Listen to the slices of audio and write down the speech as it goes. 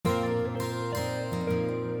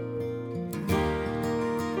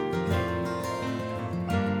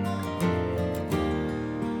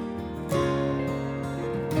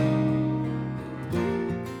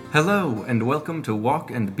Hello, and welcome to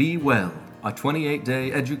Walk and Be Well, a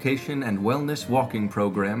 28-day education and wellness walking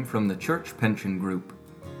program from the Church Pension Group.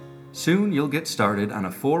 Soon you'll get started on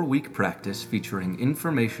a 4-week practice featuring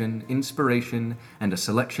information, inspiration, and a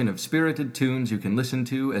selection of spirited tunes you can listen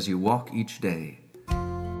to as you walk each day.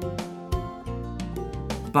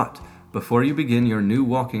 But before you begin your new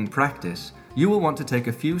walking practice, you will want to take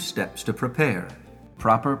a few steps to prepare.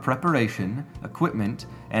 Proper preparation, equipment,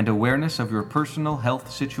 and awareness of your personal health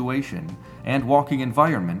situation and walking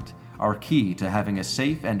environment are key to having a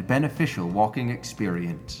safe and beneficial walking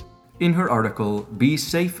experience. In her article, Be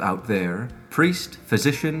Safe Out There, priest,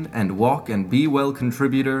 physician, and Walk and Be Well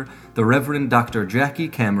contributor, the Reverend Dr. Jackie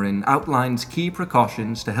Cameron outlines key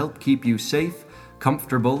precautions to help keep you safe,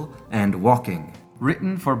 comfortable, and walking.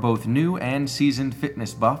 Written for both new and seasoned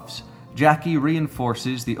fitness buffs, Jackie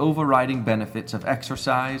reinforces the overriding benefits of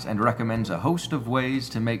exercise and recommends a host of ways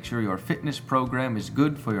to make sure your fitness program is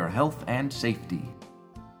good for your health and safety.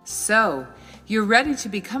 So, you're ready to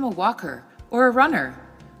become a walker, or a runner,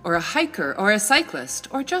 or a hiker, or a cyclist,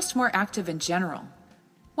 or just more active in general.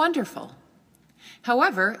 Wonderful.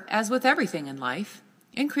 However, as with everything in life,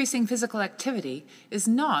 increasing physical activity is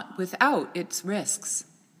not without its risks.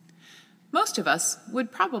 Most of us would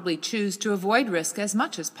probably choose to avoid risk as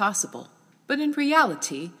much as possible, but in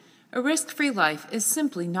reality, a risk-free life is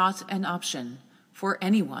simply not an option for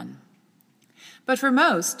anyone. But for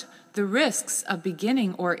most, the risks of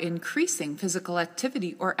beginning or increasing physical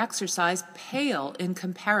activity or exercise pale in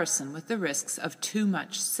comparison with the risks of too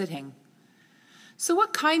much sitting. So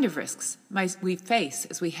what kind of risks might we face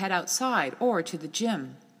as we head outside or to the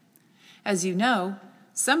gym? As you know,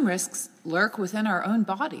 some risks lurk within our own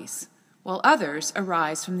bodies, while others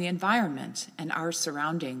arise from the environment and our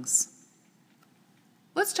surroundings.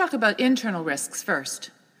 Let's talk about internal risks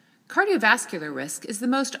first. Cardiovascular risk is the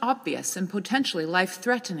most obvious and potentially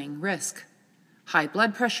life-threatening risk. High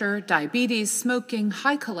blood pressure, diabetes, smoking,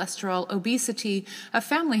 high cholesterol, obesity, a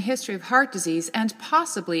family history of heart disease, and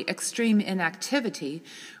possibly extreme inactivity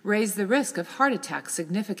raise the risk of heart attack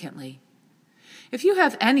significantly. If you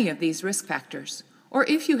have any of these risk factors, or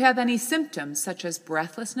if you have any symptoms such as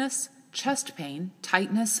breathlessness, chest pain,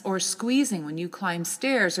 tightness, or squeezing when you climb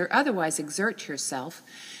stairs or otherwise exert yourself,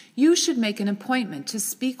 you should make an appointment to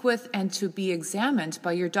speak with and to be examined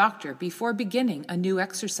by your doctor before beginning a new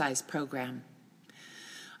exercise program.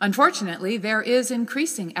 Unfortunately, there is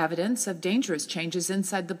increasing evidence of dangerous changes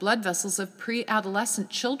inside the blood vessels of pre-adolescent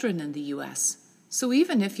children in the U.S. So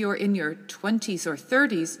even if you're in your 20s or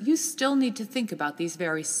 30s, you still need to think about these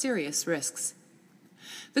very serious risks.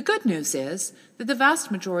 The good news is that the vast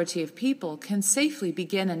majority of people can safely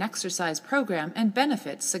begin an exercise program and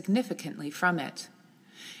benefit significantly from it.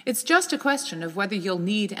 It's just a question of whether you'll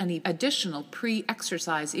need any additional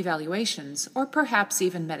pre-exercise evaluations or perhaps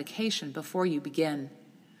even medication before you begin.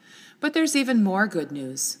 But there's even more good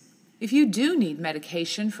news. If you do need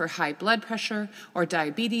medication for high blood pressure or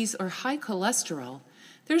diabetes or high cholesterol,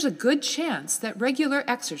 there's a good chance that regular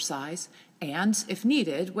exercise and, if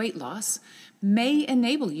needed, weight loss may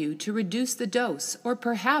enable you to reduce the dose or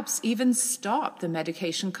perhaps even stop the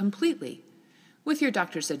medication completely, with your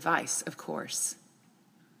doctor's advice, of course.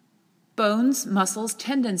 Bones, muscles,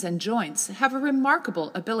 tendons, and joints have a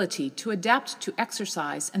remarkable ability to adapt to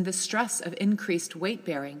exercise and the stress of increased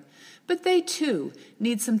weight-bearing, but they too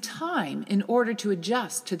need some time in order to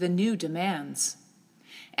adjust to the new demands.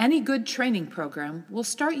 Any good training program will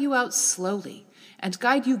start you out slowly and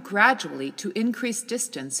guide you gradually to increase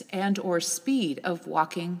distance and/or speed of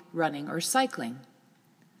walking, running, or cycling.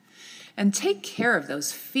 And take care of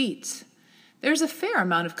those feet. There's a fair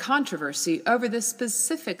amount of controversy over the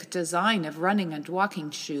specific design of running and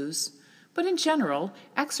walking shoes, but in general,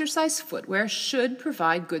 exercise footwear should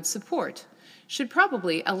provide good support, should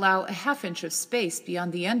probably allow a half-inch of space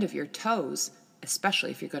beyond the end of your toes,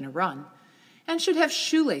 especially if you're going to run, and should have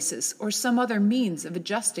shoelaces or some other means of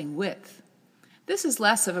adjusting width. This is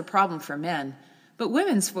less of a problem for men, but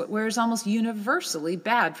women's footwear is almost universally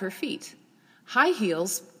bad for feet. High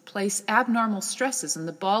heels place abnormal stresses on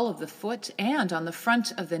the ball of the foot and on the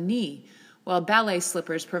front of the knee, while ballet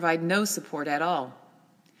slippers provide no support at all.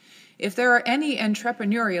 If there are any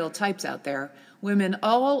entrepreneurial types out there, women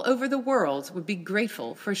all over the world would be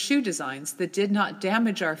grateful for shoe designs that did not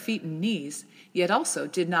damage our feet and knees, yet also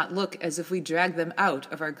did not look as if we dragged them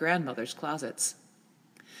out of our grandmother's closets.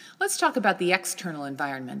 Let's talk about the external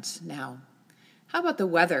environment now. How about the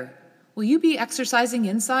weather? Will you be exercising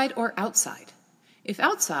inside or outside? If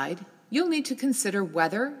outside, you'll need to consider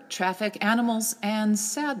weather, traffic, animals, and,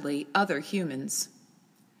 sadly, other humans.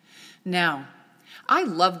 Now, I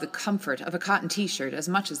love the comfort of a cotton t-shirt as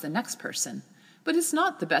much as the next person, but it's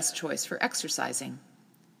not the best choice for exercising.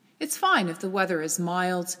 It's fine if the weather is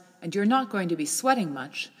mild and you're not going to be sweating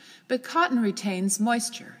much, but cotton retains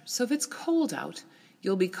moisture, so if it's cold out,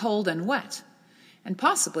 you'll be cold and wet, and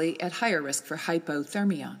possibly at higher risk for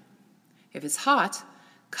hypothermia. If it's hot,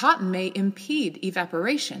 cotton may impede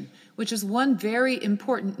evaporation, which is one very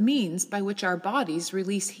important means by which our bodies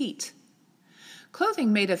release heat.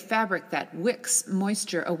 Clothing made of fabric that wicks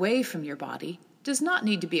moisture away from your body does not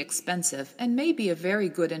need to be expensive and may be a very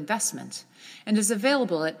good investment, and is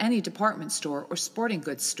available at any department store or sporting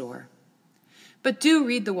goods store. But do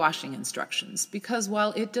read the washing instructions, because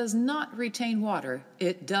while it does not retain water,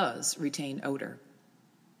 it does retain odor.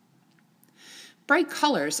 Bright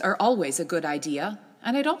colors are always a good idea,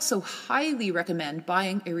 and I'd also highly recommend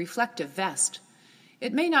buying a reflective vest.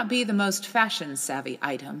 It may not be the most fashion-savvy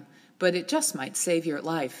item, but it just might save your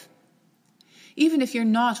life. Even if you're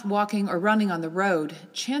not walking or running on the road,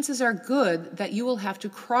 chances are good that you will have to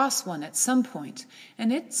cross one at some point,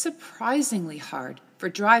 and it's surprisingly hard for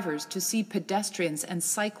drivers to see pedestrians and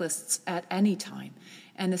cyclists at any time,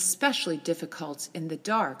 and especially difficult in the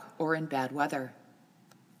dark or in bad weather.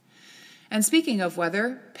 And speaking of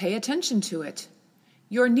weather, pay attention to it.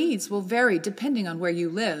 Your needs will vary depending on where you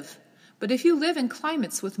live, but if you live in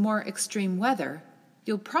climates with more extreme weather,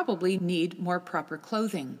 you'll probably need more proper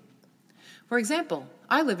clothing. For example,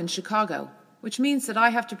 I live in Chicago, which means that I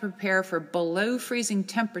have to prepare for below freezing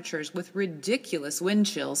temperatures with ridiculous wind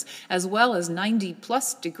chills, as well as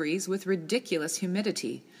 90+ degrees with ridiculous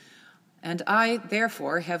humidity. And I,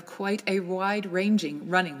 therefore, have quite a wide-ranging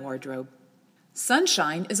running wardrobe.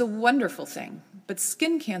 Sunshine is a wonderful thing, but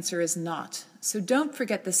skin cancer is not, so don't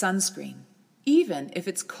forget the sunscreen, even if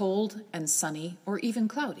it's cold and sunny or even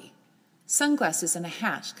cloudy. Sunglasses and a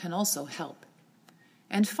hat can also help.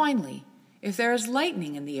 And finally, if there is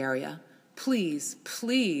lightning in the area, please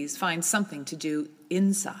find something to do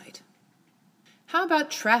inside. How about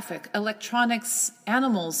traffic, electronics,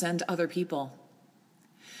 animals, and other people?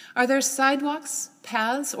 Are there sidewalks,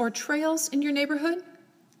 paths, or trails in your neighborhood?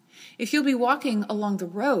 If you'll be walking along the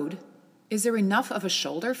road, is there enough of a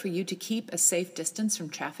shoulder for you to keep a safe distance from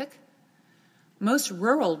traffic? Most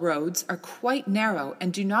rural roads are quite narrow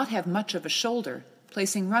and do not have much of a shoulder,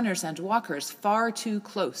 placing runners and walkers far too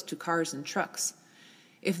close to cars and trucks.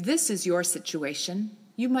 If this is your situation,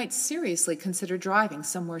 you might seriously consider driving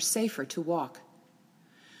somewhere safer to walk.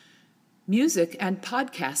 Music and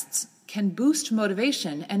podcasts can boost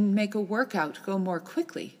motivation and make a workout go more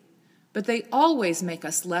quickly, but they always make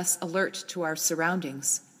us less alert to our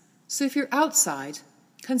surroundings. So if you're outside,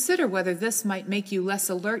 consider whether this might make you less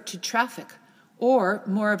alert to traffic or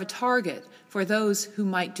more of a target for those who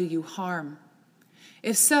might do you harm.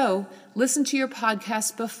 If so, listen to your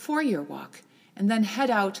podcast before your walk, and then head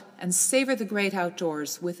out and savor the great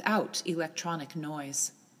outdoors without electronic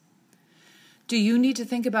noise. Do you need to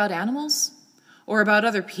think about animals? Or about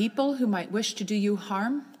other people who might wish to do you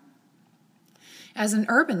harm? As an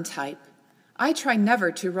urban type, I try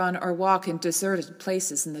never to run or walk in deserted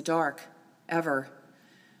places in the dark, ever.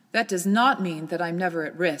 That does not mean that I'm never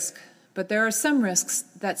at risk, but there are some risks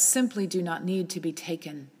that simply do not need to be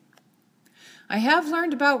taken. I have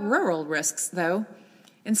learned about rural risks, though.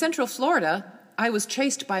 In Central Florida, I was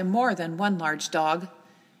chased by more than one large dog,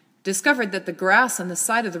 discovered that the grass on the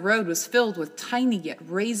side of the road was filled with tiny yet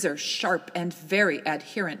razor-sharp and very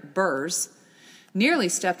adherent burrs, nearly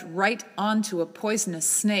stepped right onto a poisonous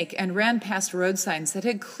snake, and ran past road signs that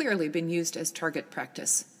had clearly been used as target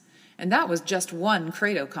practice. And that was just one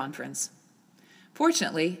Credo conference.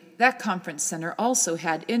 Fortunately, that conference center also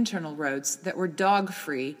had internal roads that were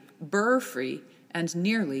dog-free, burr-free, and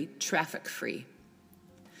nearly traffic-free.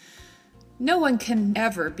 No one can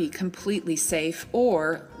ever be completely safe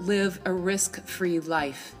or live a risk-free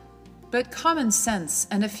life, but common sense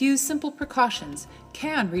and a few simple precautions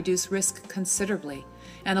can reduce risk considerably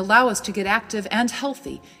and allow us to get active and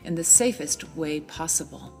healthy in the safest way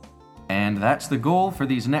possible. And that's the goal for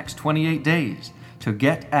these next 28 days, to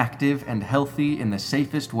get active and healthy in the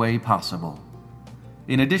safest way possible.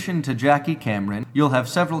 In addition to Jackie Cameron, you'll have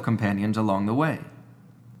several companions along the way.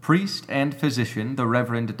 Priest and physician, the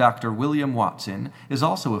Reverend Dr. William Watson, is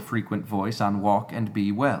also a frequent voice on Walk and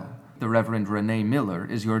Be Well. The Reverend Renee Miller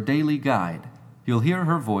is your daily guide. You'll hear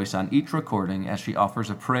her voice on each recording as she offers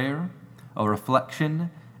a prayer, a reflection,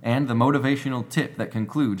 and the motivational tip that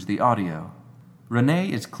concludes the audio.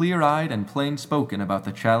 Renee is clear-eyed and plain-spoken about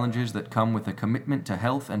the challenges that come with a commitment to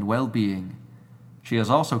health and well-being. She is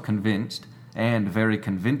also convinced, and very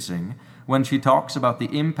convincing, when she talks about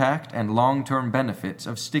the impact and long-term benefits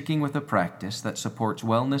of sticking with a practice that supports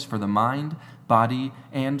wellness for the mind, body,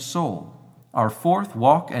 and soul. Our fourth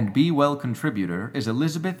Walk and Be Well contributor is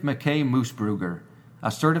Elizabeth McKay Moosbrugger,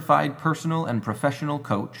 a certified personal and professional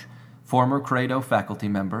coach, former Credo faculty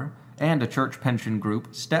member, and a church pension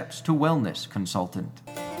group Steps to Wellness consultant.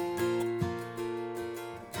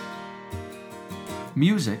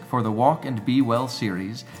 Music for the Walk and Be Well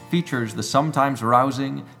series features the sometimes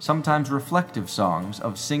rousing, sometimes reflective songs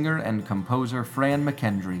of singer and composer Fran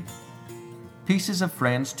McKendry. Pieces of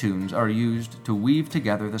Fran's tunes are used to weave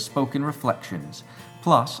together the spoken reflections,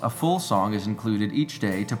 plus a full song is included each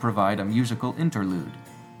day to provide a musical interlude.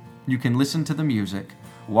 You can listen to the music,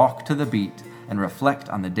 walk to the beat, and reflect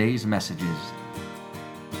on the day's messages.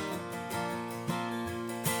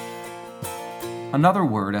 Another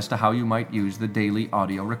word as to how you might use the daily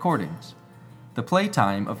audio recordings. The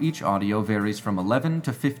playtime of each audio varies from 11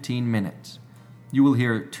 to 15 minutes. You will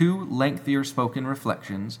hear 2 lengthier spoken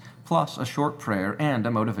reflections, plus a short prayer and a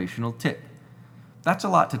motivational tip. That's a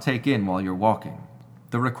lot to take in while you're walking.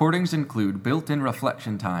 The recordings include built-in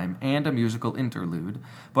reflection time and a musical interlude,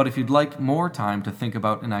 but if you'd like more time to think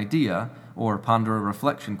about an idea or ponder a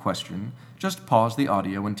reflection question, just pause the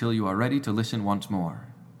audio until you are ready to listen once more.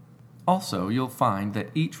 Also, you'll find that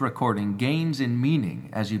each recording gains in meaning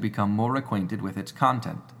as you become more acquainted with its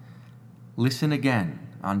content. Listen again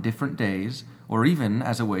on different days or even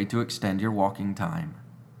as a way to extend your walking time.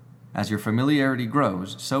 As your familiarity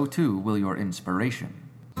grows, so too will your inspiration.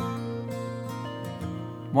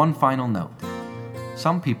 One final note.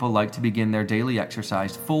 Some people like to begin their daily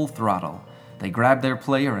exercise full throttle. They grab their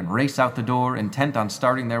player and race out the door, intent on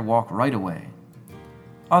starting their walk right away.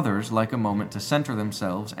 Others like a moment to center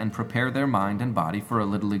themselves and prepare their mind and body for a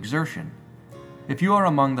little exertion. If you are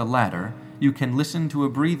among the latter, you can listen to a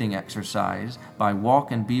breathing exercise by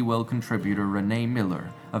Walk and Be Well contributor Renee Miller,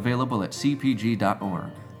 available at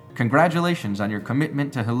cpg.org. Congratulations on your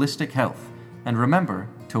commitment to holistic health, and remember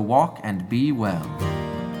to walk and be well.